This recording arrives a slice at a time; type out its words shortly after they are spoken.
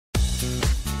What's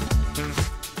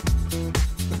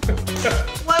up?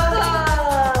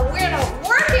 We're gonna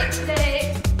work it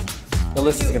today.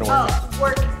 Alyssa's gonna work it.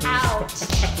 Work out.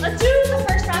 Let's do the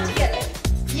first round together.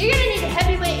 You're gonna need a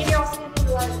heavy weight and you're also gonna need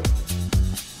a light weight.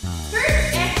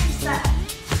 First exercise.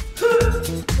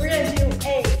 We're gonna do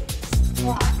a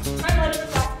squat. Front loaded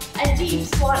squat. A deep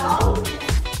squat all the way.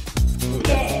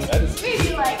 Yeah. That is We're gonna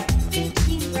do like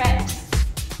 15 reps.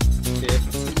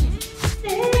 15.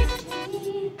 15.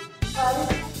 Oh,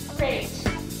 this is great.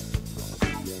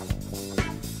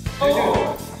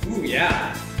 Oh. Ooh,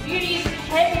 yeah. You're gonna use a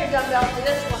heavier dumbbell for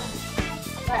this one.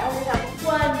 I only have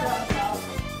one dumbbell.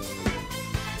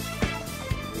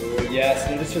 Ooh, yes.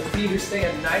 Notice her feet are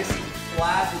staying nice and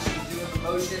flat as she's doing the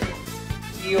motion.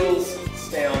 Heels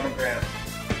stay on the ground.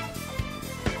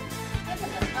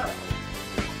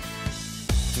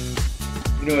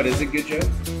 You know what is a good joke?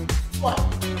 What?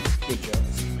 Good jokes.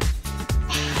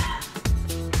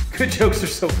 Good jokes are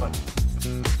so fun.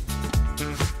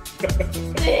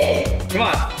 Come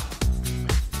on.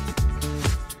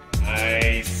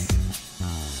 Nice.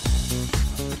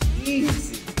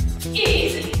 Easy.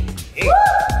 Easy. Woo!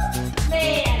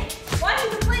 Man, why don't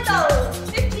you complete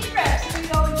those 15 reps? So we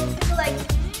go into single leg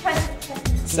press.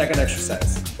 Second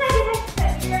exercise. Second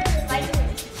exercise. You're gonna do light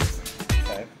weights.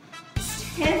 Okay.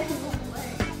 Stand on one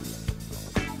leg.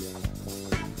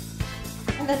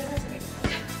 And then press it.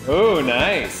 Oh,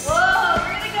 nice. Whoa,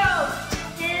 we're gonna go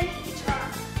 10 each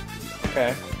arm.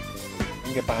 Okay. I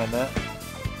can get behind that.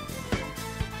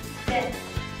 Good.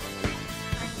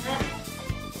 Like that.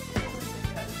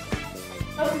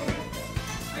 Okay.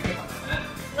 I can get behind that.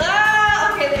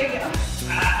 Ah, okay, there you go.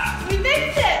 We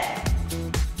fixed it.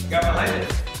 Got behind it.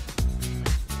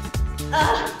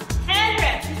 10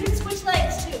 reps. You can switch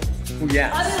legs too. Oh, yeah.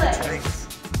 Other legs. Nice.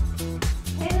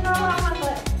 Hand it all on one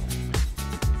leg.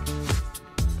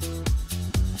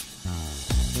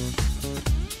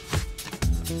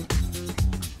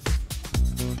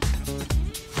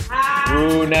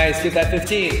 Ooh, nice. Get that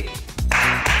 15. 10.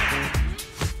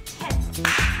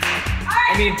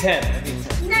 I mean 10.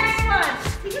 Next one.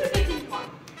 Think of the 15th one.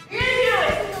 You're gonna do a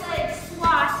single leg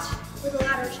squat with a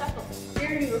lateral shuffle. You're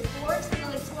gonna do 4 single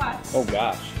leg squats. Oh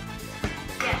gosh.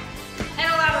 Yeah. And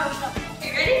a lateral shuffle.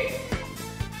 Okay, ready?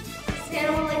 Stand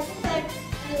on one leg, single leg,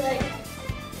 and you're like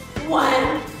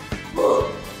 1,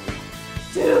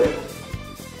 2,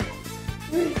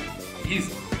 3,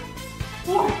 Easy.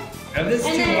 4. Now this is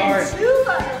And too then hard. 2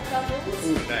 lateral shuffles.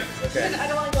 Ooh, nice. Okay. I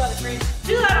don't want to go out of range.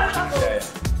 2 lateral shuffles. Okay.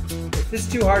 If this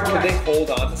is too hard, can they hold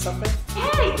on to something?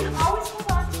 Yeah, you can always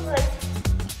hold on to like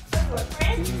a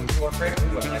friend. Floor frame?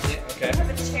 Ooh, I like it. Okay. You have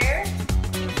a chair.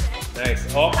 Nice.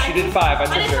 Oh, she did 5. I I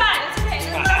took did her. 5. It's okay. And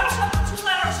then lateral shuffle, 2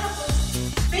 lateral shuffles.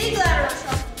 Big lateral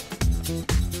shuffle.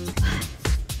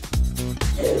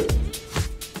 2,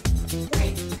 3,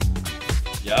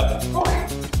 Yup. 4.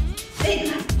 Big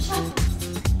lateral shuffle.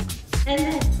 And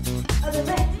then other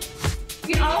leg.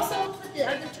 You can also put the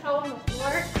other toe on the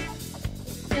floor.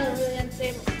 It's feeling really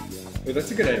unstable. Ooh,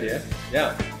 that's a good idea.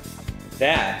 Yeah.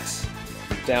 That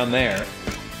down there.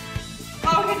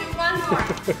 Oh, we're gonna do one more.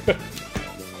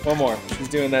 One more. She's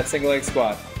doing that single leg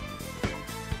squat.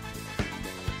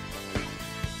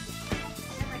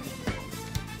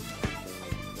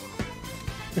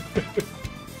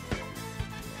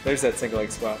 There's that single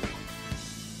leg squat.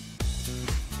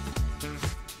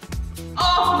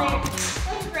 Oh man,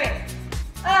 that's great.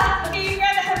 Okay, you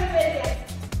grab a heavy weight again.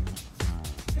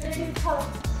 We're gonna do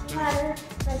the ladder,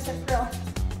 bicep curl.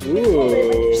 Hold it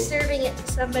like you're serving it to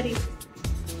somebody.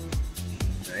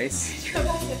 Nice. Do a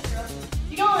bicep curl.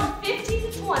 You're going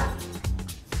 15 to 20.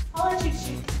 I'll let you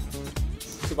shoot.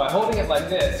 So by holding it like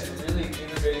this, you're really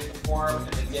innervating the form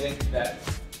and then getting that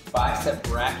bicep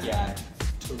brachii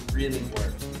to really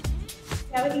work.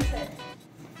 Yeah, what he said.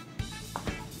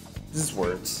 This is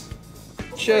words.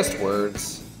 Just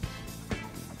words.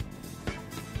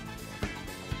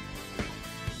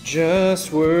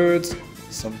 Just words.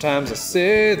 Sometimes I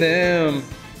say them.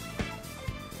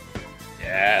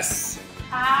 Yes.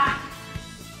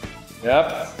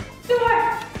 Yep. 2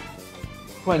 more.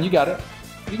 Come on, you got it.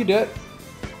 You can do it.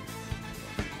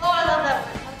 Oh, I love that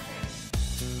one.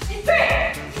 That's great. It's great.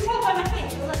 You can tell by my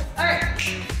face. Look. All right.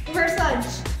 Reverse lunge.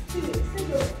 2,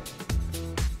 single.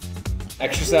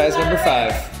 Exercise number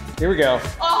 5. Here we go.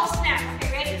 Oh, snap.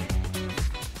 Okay, ready?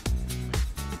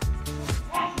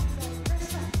 Yeah.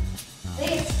 First one. I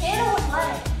think it's stand on one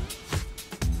leg.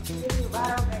 Do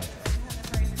lateral raise.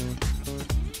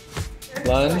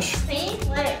 Lunge. Same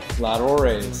leg. Lateral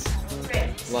raise. Lateral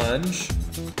raise. Lunge.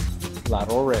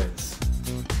 Lateral raise.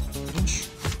 Lunge.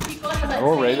 Keep going with that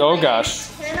Lateral same raise. Oh leg. gosh.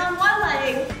 10 on one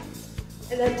leg,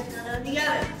 and then 10 on the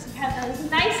other. So have those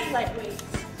nice light weights.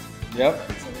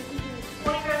 Yep. So we can do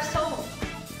 20 reps total.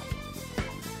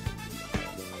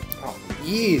 Oh,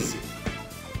 easy.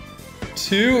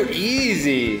 Too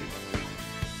easy.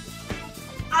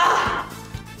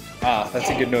 Ah, that's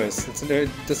a good noise.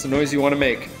 That's a noise you want to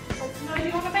make. That's the noise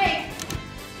you want to make.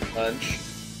 Lunge.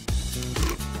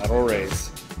 Lateral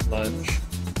raise. Lunge.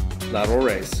 Lateral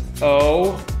raise.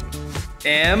 O.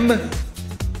 M.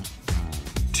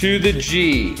 To the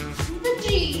G. To the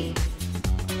G.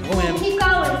 O. M. Keep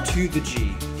going. To the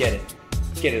G. Get it.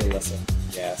 Get it, Alyssa.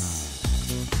 Yes.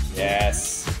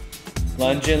 Yes.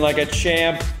 Lunge in like a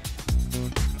champ.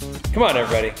 Come on,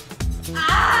 everybody.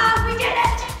 Ah, we did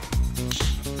it!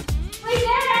 We did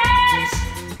it!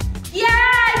 Yeah,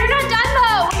 you're not done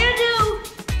though. We're gonna do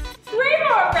 3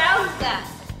 more rounds then.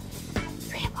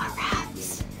 3 more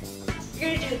rounds.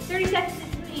 You're gonna do 30 seconds in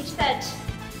between each set.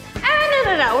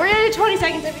 No. We're gonna do 20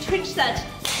 seconds in between each set.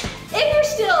 If you're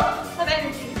still